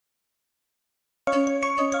So,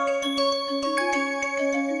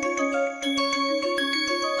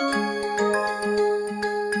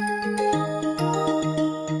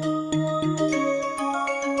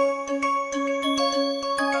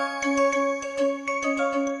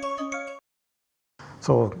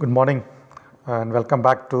 good morning and welcome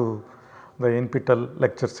back to the NPTEL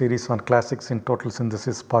lecture series on classics in total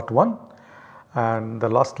synthesis part 1. And the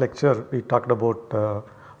last lecture we talked about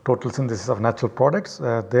total synthesis of natural products.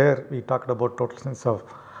 There we talked about total synthesis of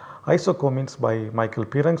isocomenes by Michael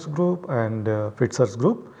Pierang's group and Fitzer's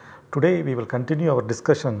group. Today we will continue our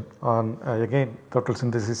discussion on again total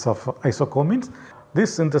synthesis of isocomenes.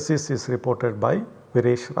 This synthesis is reported by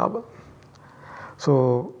Rewal.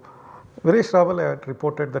 So, Rewal had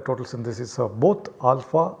reported the total synthesis of both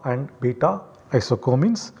alpha and beta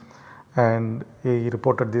isocomenes, and he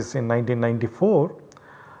reported this in 1994.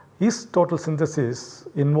 His total synthesis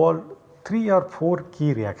involved 3 or 4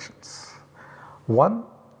 key reactions. One,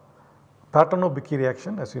 Paterno-Bicchi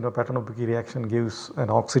reaction. As you know, Paterno-Bicchi reaction gives an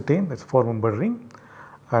oxetane, that is 4-membered ring,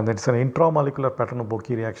 and it is an intramolecular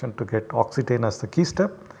Paterno-Bicchi reaction to get oxetane as the key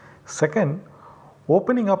step. Second,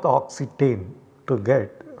 opening up the oxetane to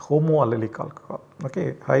get homoallelic alcohol,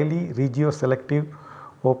 okay, highly regioselective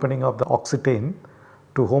opening of the oxetane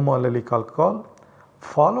to homoallelic alcohol,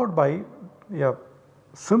 followed by a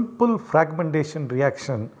simple fragmentation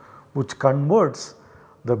reaction which converts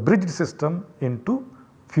the bridged system into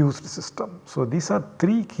fused system. So, these are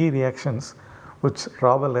 3 key reactions which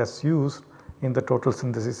Rewal has used in the total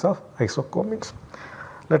synthesis of isocomenes.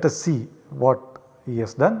 Let us see what he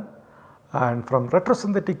has done. And from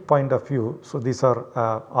retrosynthetic point of view, so these are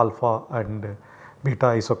alpha and beta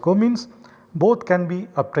isocomenes. Both can be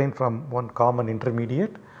obtained from one common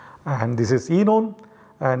intermediate, and this is enone,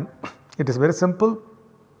 and it is very simple.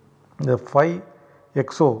 The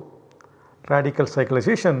 5-exo radical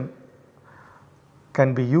cyclization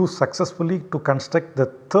can be used successfully to construct the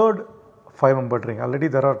third 5-membered ring. Already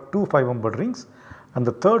there are 2 5-membered rings, and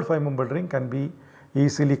the third 5-membered ring can be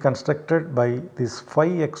easily constructed by this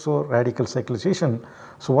 5-exo radical cyclization.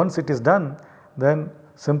 So, once it is done, then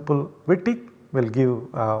simple Wittig will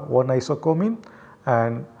give one isocomene,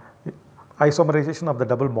 and isomerization of the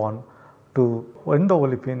double bond to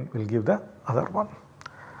endo-olefin will give the other one.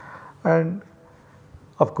 And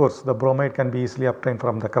of course, the bromide can be easily obtained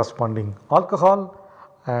from the corresponding alcohol,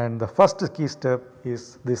 and the first key step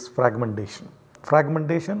is this fragmentation.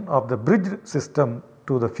 Fragmentation of the bridged system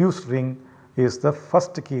to the fused ring is the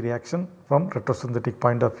first key reaction from retrosynthetic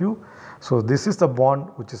point of view. So, this is the bond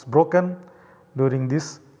which is broken during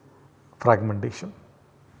this fragmentation,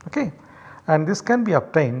 okay, and this can be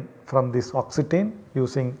obtained from this oxetane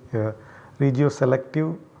using a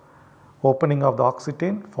regioselective opening of the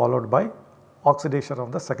oxetane followed by oxidation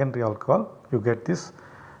of the secondary alcohol. You get this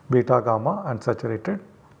beta gamma unsaturated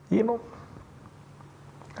enone,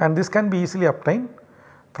 and this can be easily obtained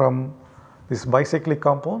from this bicyclic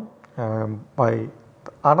compound by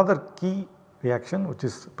another key reaction, which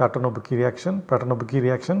is Paterno-Bicchi reaction. Paterno-Bicchi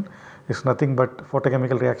reaction is nothing but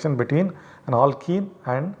photochemical reaction between an alkene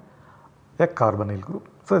and a carbonyl group.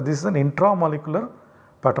 So, this is an intramolecular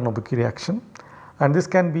Paterno-Bicchi reaction, and this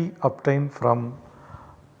can be obtained from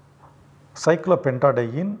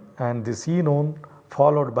cyclopentadiene and this enone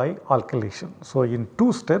followed by alkylation. So, in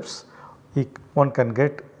 2 steps one can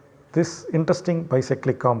get this interesting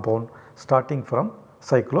bicyclic compound starting from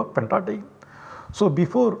cyclopentadiene. So,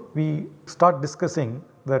 before we start discussing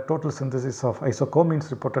the total synthesis of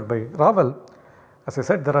isocomenes reported by Rewal, as I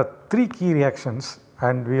said, there are 3 key reactions,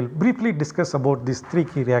 and we will briefly discuss about these 3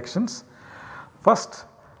 key reactions. First,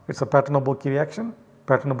 it is a Paterno-Bicchi reaction.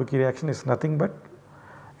 Paterno-Bicchi reaction is nothing but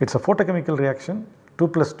it is a photochemical reaction,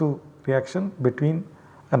 2+2 reaction between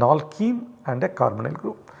an alkene and a carbonyl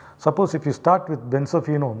group. Suppose if you start with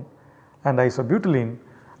benzophenone and isobutylene,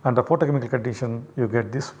 under photochemical condition you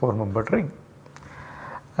get this 4-membered ring,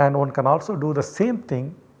 and one can also do the same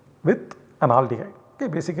thing with an aldehyde. Okay,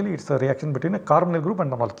 basically it is a reaction between a carbonyl group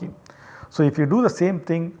and an alkene. So, if you do the same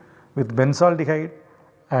thing with benzaldehyde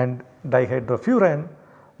and dihydrofuran,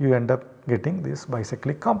 you end up getting this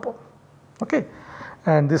bicyclic compound, okay,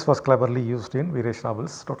 and this was cleverly used in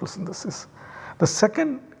Rewal's total synthesis. The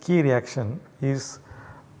second key reaction is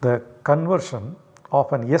the conversion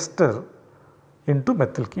of an ester into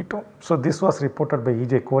methyl ketone. So, this was reported by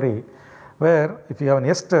E.J. Corey, where if you have an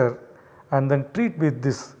ester and then treat with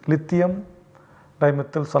this lithium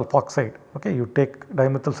dimethyl sulfoxide, okay, you take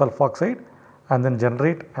dimethyl sulfoxide and then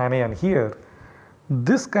generate anion here,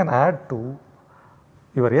 this can add to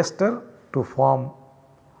your ester to form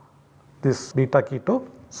this beta keto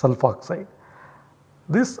sulfoxide.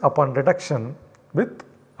 This upon reduction with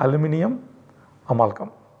aluminum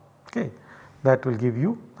amalgam. Okay, that will give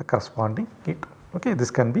you the corresponding ketone. Okay,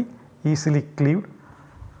 this can be easily cleaved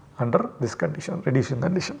under this condition, reduction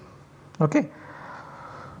condition. Okay.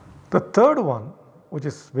 The third one, which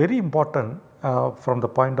is very important from the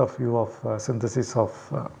point of view of synthesis of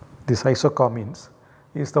these isocomenes,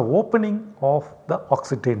 is the opening of the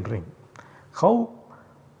oxetane ring. How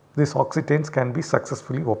these oxetanes can be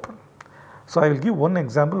successfully opened. So, I will give one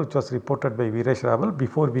example which was reported by Rewal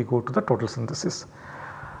before we go to the total synthesis.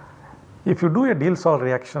 If you do a Diels-Hall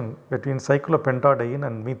reaction between cyclopentadiene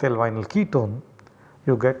and methyl vinyl ketone,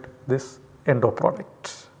 you get this endo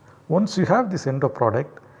product. Once you have this endo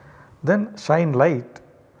product, then shine light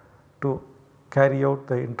to carry out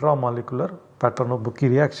the intramolecular Paterno-Bucchi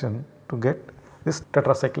reaction to get this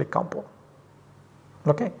tetracyclic compound.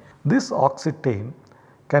 Okay. This oxetane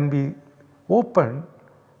can be opened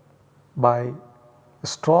by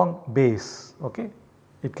strong base. Okay.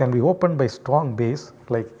 It can be opened by strong base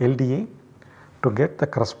like LDA to get the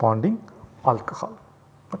corresponding alcohol.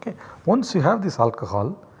 Okay. Once you have this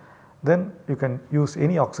alcohol, then you can use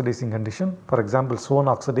any oxidizing condition. For example, Swan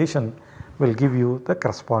oxidation will give you the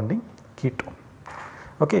corresponding ketone.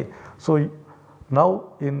 Okay. So,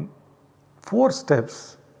 now in 4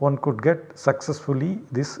 steps one could get successfully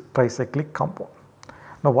this tricyclic compound.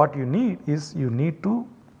 Now, what you need is you need to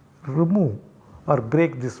remove or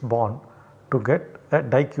break this bond to get a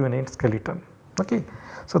diquinane skeleton. Okay.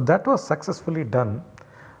 So, that was successfully done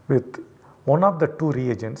with one of the 2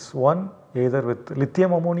 reagents, one either with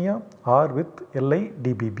lithium ammonia or with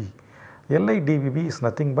LiDBB. LiDBB is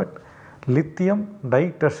nothing but lithium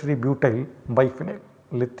ditertiary butyl biphenyl,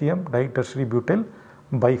 lithium ditertiary butyl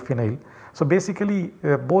biphenyl. So, basically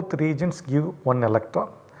both reagents give 1 electron.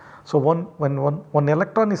 So, when one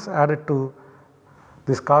electron is added to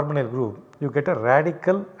this carbonyl group, you get a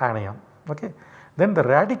radical anion. Okay. Then the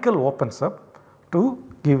radical opens up to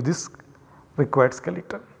give this required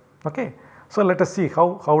skeleton. Okay. So, let us see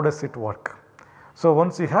how does it work. So,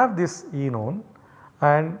 once you have this enone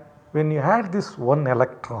and when you add this 1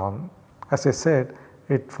 electron, as I said,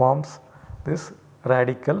 it forms this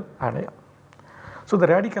radical anion. So, the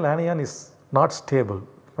radical anion is not stable.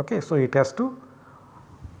 Okay. So, it has to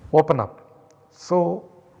open up. So,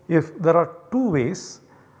 if there are 2 ways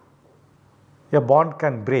a bond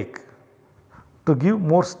can break to give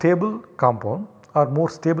more stable compound or more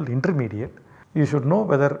stable intermediate, you should know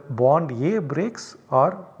whether bond A breaks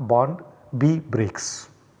or bond B breaks.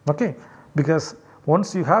 Okay. Because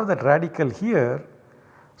once you have that radical here,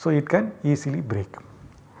 so it can easily break.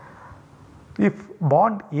 If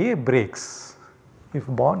bond A breaks, you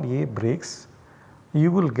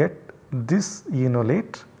will get this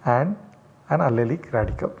enolate and an allylic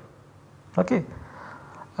radical. Okay.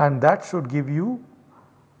 And that should give you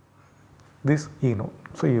this enone.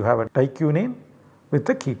 So, you have a diquinane with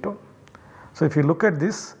a ketone. So, if you look at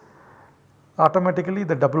this, automatically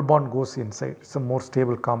the double bond goes inside, it is a more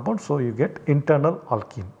stable compound. So, you get internal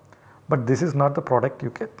alkene, but this is not the product you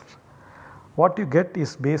get. What you get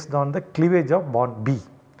is based on the cleavage of bond B.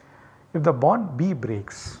 If the bond B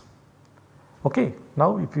breaks, okay,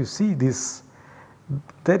 now if you see this,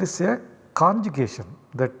 there is a conjugation,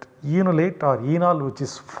 that enolate or enol which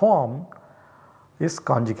is formed is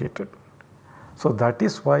conjugated. So, that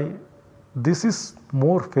is why this is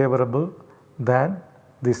more favorable than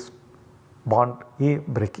this bond A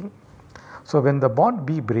breaking. So, when the bond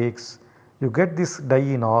B breaks, you get this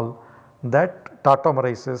dienol that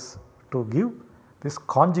tautomerizes to give this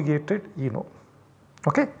conjugated enol.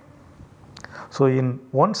 Okay. So, in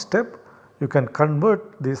one step you can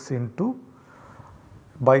convert this into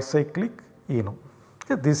bicyclic enol.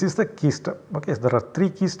 Okay, this is the key step. Okay, so there are 3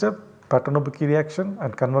 key steps: Paterno-Bucchi reaction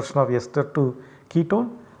and conversion of ester to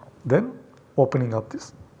ketone, then opening of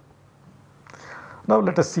this. Now,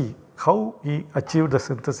 let us see how he achieved the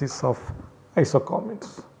synthesis of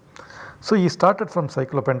isocomenes. So, he started from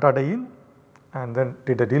cyclopentadiene and then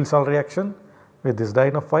did a Diels-Hall reaction with this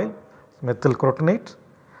dienophile methyl crotonate,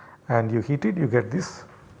 and you heat it, you get this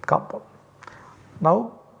compound.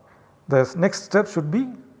 Now, the next step should be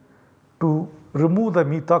to remove the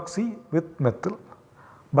methoxy with methyl,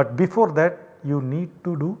 but before that you need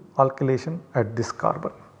to do alkylation at this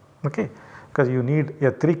carbon. Okay, because you need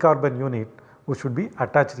a 3 carbon unit which should be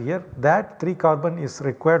attached here. That 3 carbon is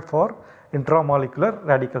required for intramolecular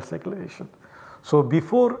radical cyclization. So,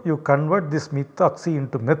 before you convert this methoxy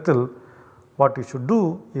into methyl, what you should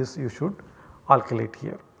do is you should alkylate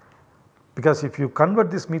here, because if you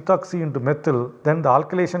convert this methoxy into methyl, then the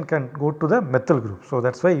alkylation can go to the methyl group. So,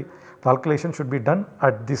 that is why the alkylation should be done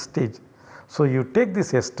at this stage. So, you take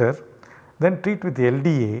this ester, then treat with the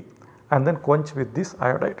LDA and then quench with this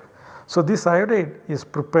iodide. So, this iodide is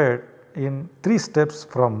prepared in 3 steps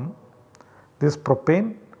from this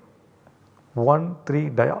propane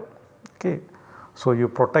 1,3-diol. Okay. So, you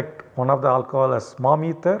protect one of the alcohol as mom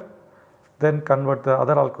ether, then convert the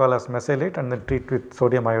other alcohol as mesylate and then treat with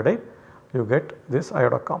sodium iodide, you get this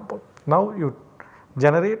iodo compound. Now, you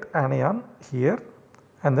generate anion here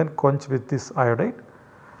and then quench with this iodide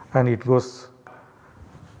and it goes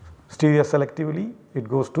stereoselectively, it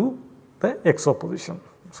goes to the exo position.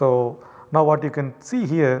 So, now what you can see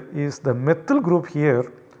here is the methyl group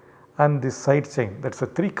here and this side chain, that is a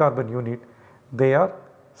 3 carbon unit, they are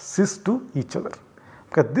cis to each other,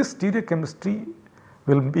 because this stereochemistry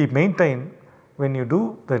will be maintained when you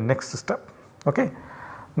do the next step. Okay.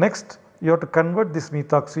 Next, you have to convert this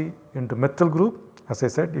methoxy into methyl group. As I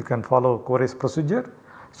said, you can follow Corey's procedure.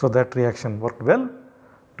 So, that reaction worked well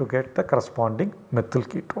to get the corresponding methyl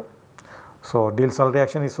ketone. So, Diels-Alder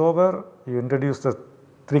reaction is over, you introduce the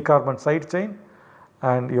 3 carbon side chain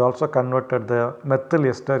and you also converted the methyl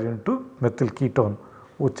ester into methyl ketone,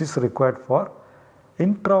 which is required for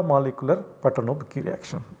intramolecular Pattern-Obiki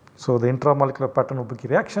reaction. So, the intramolecular Pattern-Obiki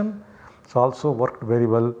reaction has also worked very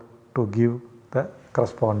well to give the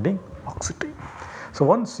corresponding oxetane. So,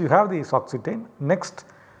 once you have this oxetane, next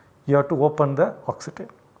you have to open the oxetane.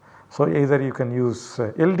 So, either you can use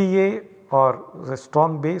LDA or a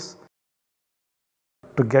strong base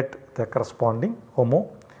to get the corresponding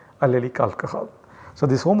homoallelic alcohol. So,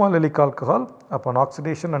 this homoallelic alcohol upon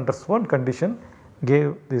oxidation under one condition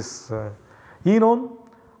gave this enone,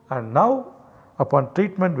 and now upon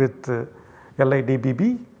treatment with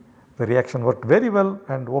LIDBB, the reaction worked very well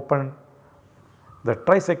and opened the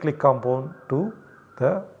tricyclic compound to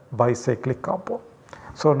the bicyclic compound.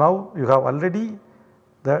 So, now you have already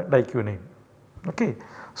the diquinane. Okay.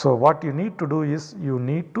 So, what you need to do is you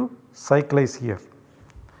need to cyclize here,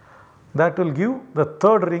 that will give the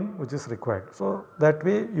third ring which is required. So, that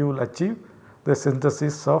way you will achieve the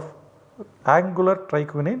synthesis of angular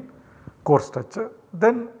triquinane core structure,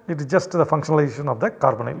 then it is just the functionalization of the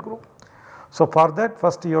carbonyl group. So, for that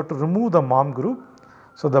first you have to remove the mom group.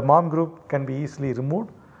 So, the mom group can be easily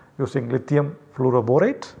removed using lithium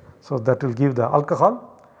fluoroborate. So, that will give the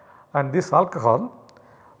alcohol, and this alcohol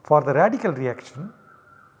for the radical reaction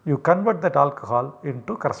you convert that alcohol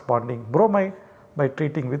into corresponding bromide by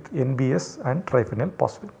treating with NBS and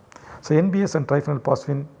triphenylphosphine. So, NBS and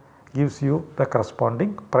triphenylphosphine gives you the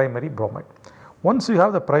corresponding primary bromide. Once you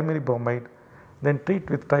have the primary bromide, then treat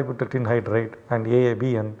with tributyltin hydride and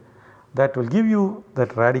AABN, that will give you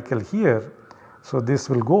that radical here. So, this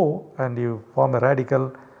will go and you form a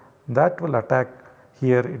radical that will attack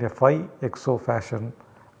here in a 5-exo fashion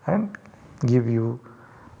and give you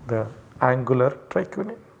the angular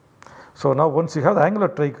triquinane. So, now once you have the angular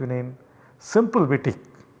triquinane, simple Wittig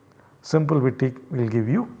will give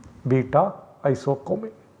you beta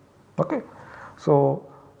isoccomene. Okay. So,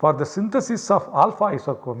 for the synthesis of alpha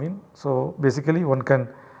isoccomene, so basically one can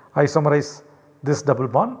isomerize this double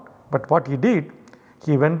bond, but what he did,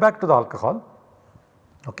 he went back to the alcohol,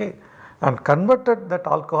 okay, and converted that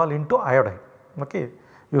alcohol into iodine. Okay.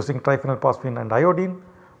 Using triphenylphosphine and iodine,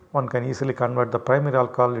 one can easily convert the primary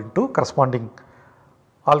alcohol into corresponding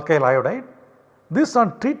alkyl iodide. This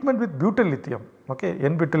on treatment with butyl lithium, okay,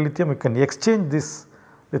 N-butyl lithium, you can exchange this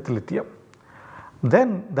with lithium.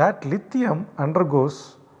 Then that lithium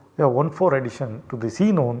undergoes a 1,4 addition to this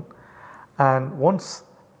enone, and once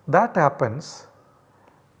that happens,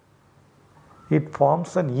 it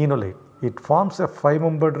forms an enolate. It forms a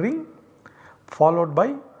 5-membered ring followed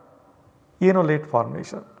by enolate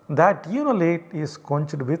formation. That enolate is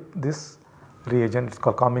quenched with this reagent, it is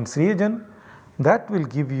called Cummins reagent, that will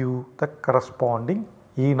give you the corresponding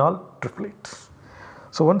enol triplate.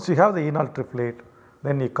 So, once you have the enol triplet,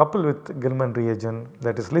 then you couple with Gilman reagent,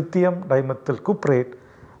 that is lithium dimethyl cuprate,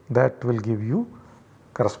 that will give you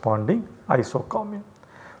corresponding isoccomene.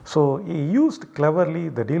 So, he used cleverly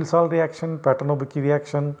the Diels-Alder reaction, Pattern-Obiki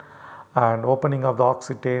reaction, and opening of the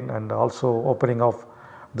oxetane, and also opening of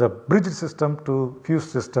the bridge system to fused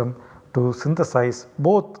system to synthesize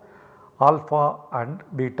both alpha and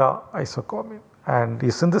beta isoccomene. And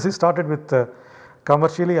his synthesis started with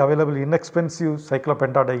commercially available inexpensive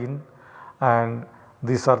cyclopentadiene, and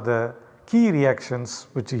these are the key reactions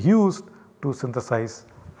which he used to synthesize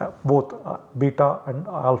both beta and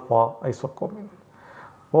alpha isoccomene.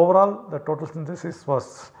 Overall, the total synthesis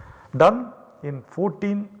was done in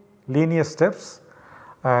 14 linear steps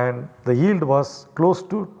and the yield was close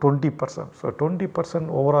to 20%. So, 20%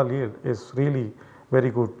 overall yield is really very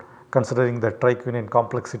good considering the triquinane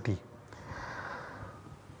complexity.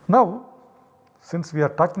 Now, since we are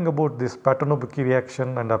talking about this Pattern-Obuchi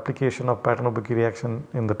reaction and application of Pattern-Obuchi reaction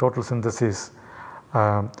in the total synthesis,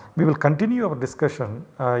 we will continue our discussion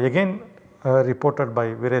again reported by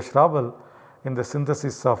Rewal in the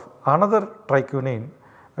synthesis of another triquinane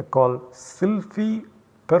called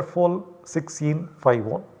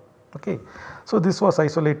Silphipherfol-6-6en-5-one. Okay. So, this was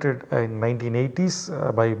isolated in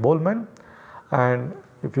 1980s by Bolman, and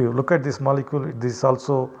if you look at this molecule, this is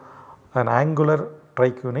also an angular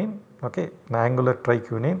triquinane, okay, an angular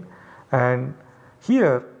triquinane, and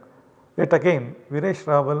here yet again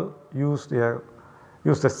Rewal used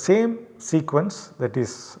the same sequence, that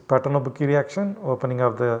is Pattern-Obuchi reaction, opening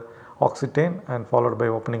of the oxetane and followed by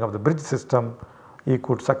opening of the bridge system. He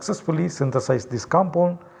could successfully synthesize this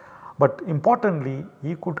compound, but importantly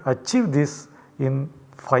he could achieve this in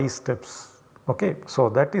 5 steps. Okay. So,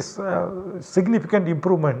 that is a significant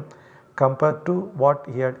improvement compared to what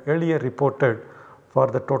he had earlier reported for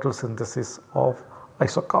the total synthesis of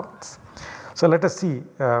isocomens. So, let us see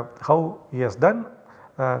how he has done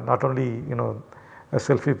not only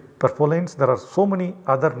Silphipherfolanes, there are so many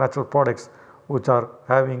other natural products which are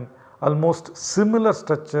having almost similar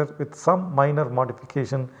structure with some minor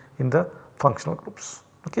modification in the functional groups.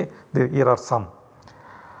 Okay. Here are some.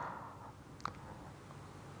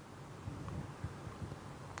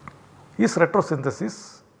 His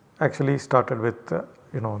retrosynthesis actually started with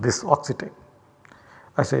this oxetane.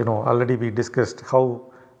 As you know, already we discussed how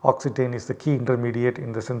oxetane is the key intermediate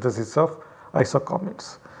in the synthesis of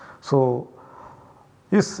isocomenes. So,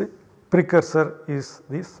 his precursor is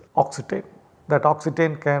this oxetane. That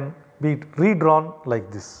oxetane can be redrawn like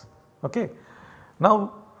this. Okay.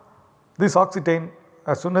 Now, this oxetane,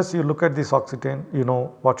 as soon as you look at this oxetane, you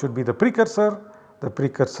know what should be the precursor. The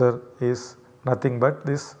precursor is nothing but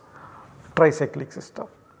this tricyclic system.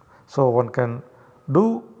 So, one can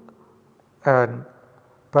do an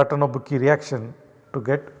Pattern-Obuchi reaction to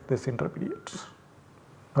get this intermediates.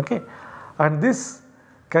 Okay. And this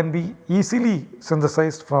can be easily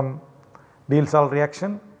synthesized from Diels-Hall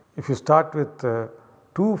reaction. If you start with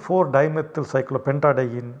 2,4-dimethyl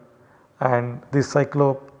cyclopentadiene and this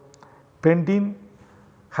cyclopentene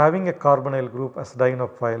having a carbonyl group as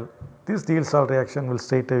dienophile, this Diels-Hall reaction will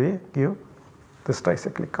straight away give this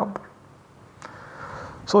tricyclic compound.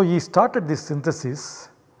 So, he started this synthesis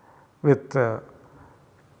with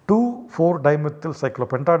 2,4-dimethyl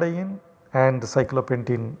cyclopentadiene and the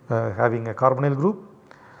cyclopentene having a carbonyl group.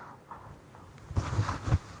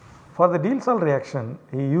 For the Diels-Hall reaction,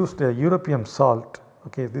 he used a European salt.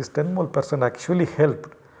 Okay, this 10 mole percent actually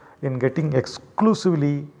helped in getting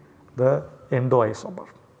exclusively the endoisomer.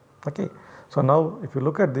 Okay. So, now if you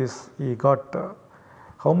look at this, he got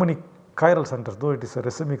how many chiral centers, though it is a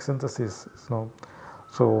racemic synthesis. So,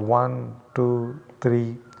 1, 2,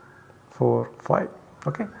 3, 4, 5.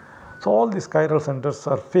 Okay. So, all these chiral centers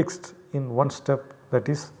are fixed in one step, that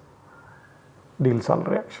is Diels-Hall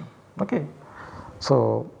reaction. Okay.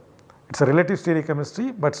 So, it is a relative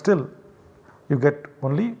stereochemistry, but still you get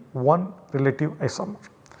only one relative isomer.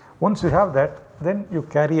 Once you have that, then you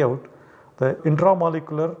carry out the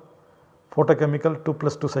intramolecular photochemical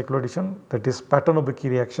 2+2 cycloaddition, that is Pattern-Obuchi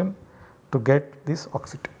reaction, to get this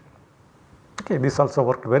oxetane. Okay, this also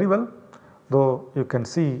worked very well, though you can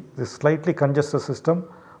see this slightly congested system,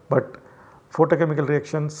 but photochemical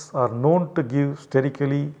reactions are known to give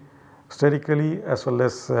sterically as well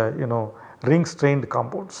as ring strained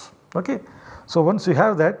compounds. Okay. So, once you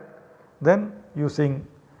have that, then using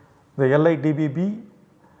the LIDBB,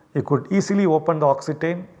 you could easily open the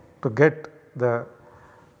oxetane to get the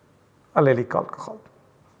allylic alcohol.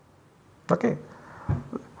 Okay.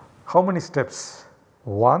 How many steps?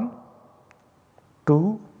 1,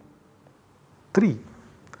 2, 3.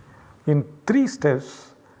 In 3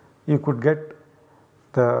 steps, you could get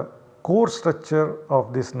the core structure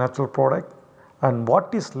of this natural product, and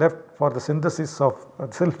what is left for the synthesis of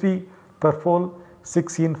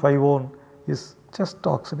Silphipherfol-6-6en-5-one is just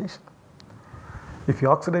oxidation. If you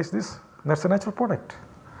oxidize this, that is a natural product.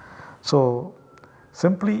 So,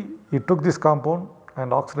 simply he took this compound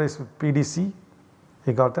and oxidized with PDC,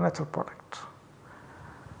 he got the natural product.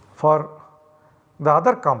 For the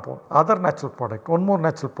other compound, other natural product, one more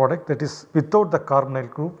natural product, that is without the carbonyl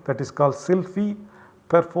group, that is called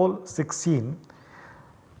Silphipherfol-6-6en,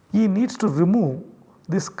 he needs to remove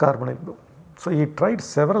this carbonyl group. So, he tried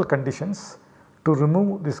several conditions to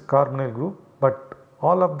remove this carbonyl group, but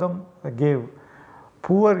all of them gave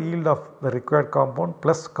poor yield of the required compound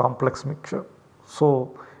plus complex mixture.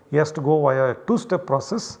 So, he has to go via a 2-step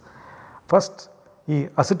process. First, he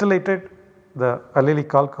acetylated the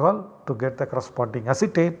allylic alcohol to get the corresponding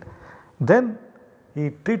acetate, then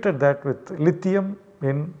he treated that with lithium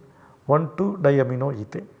in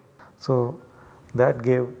 1,2-diaminoethane. So that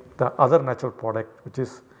gave the other natural product, which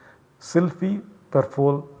is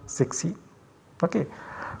Silphipherfol-6-6en. Okay.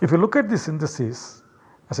 If you look at the synthesis,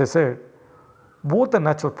 as I said, both the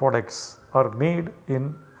natural products are made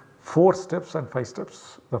in 4 steps and 5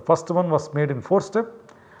 steps. The first one was made in 4 steps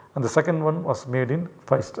and the second one was made in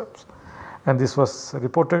 5 steps. And this was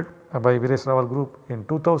reported by various Rewal group in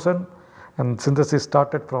 2000, and synthesis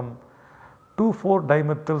started from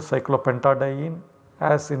 2,4-dimethyl cyclopentadiene.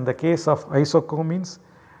 As in the case of isocomines,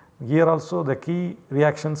 here also the key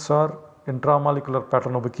reactions are intramolecular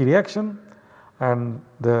Patterson-O'Beeke reaction and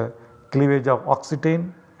the cleavage of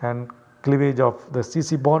oxetane and cleavage of the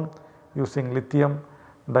CC bond using lithium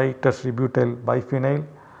ditertiary butyl biphenyl.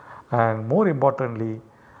 And more importantly,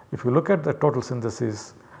 if you look at the total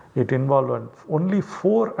synthesis, it involved only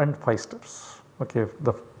 4 and 5 steps. Okay,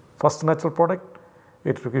 the first natural product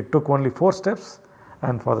it took only 4 steps,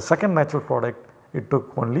 and for the second natural product it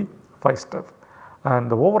took only 5 steps.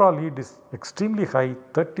 And the overall yield is extremely high,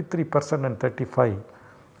 33% and 35%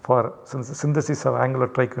 for synthesis of angular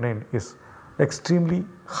triquinane is extremely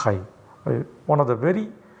high. One of the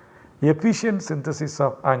very efficient synthesis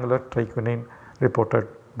of angular triquinane reported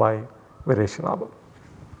by various Rewal.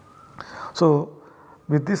 So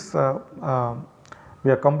with this we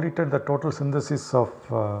have completed the total synthesis of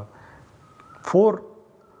 4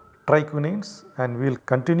 triquinanes, and we will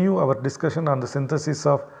continue our discussion on the synthesis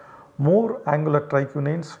of more angular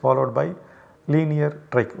triquinanes followed by linear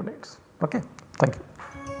triquinanes. Okay, thank you.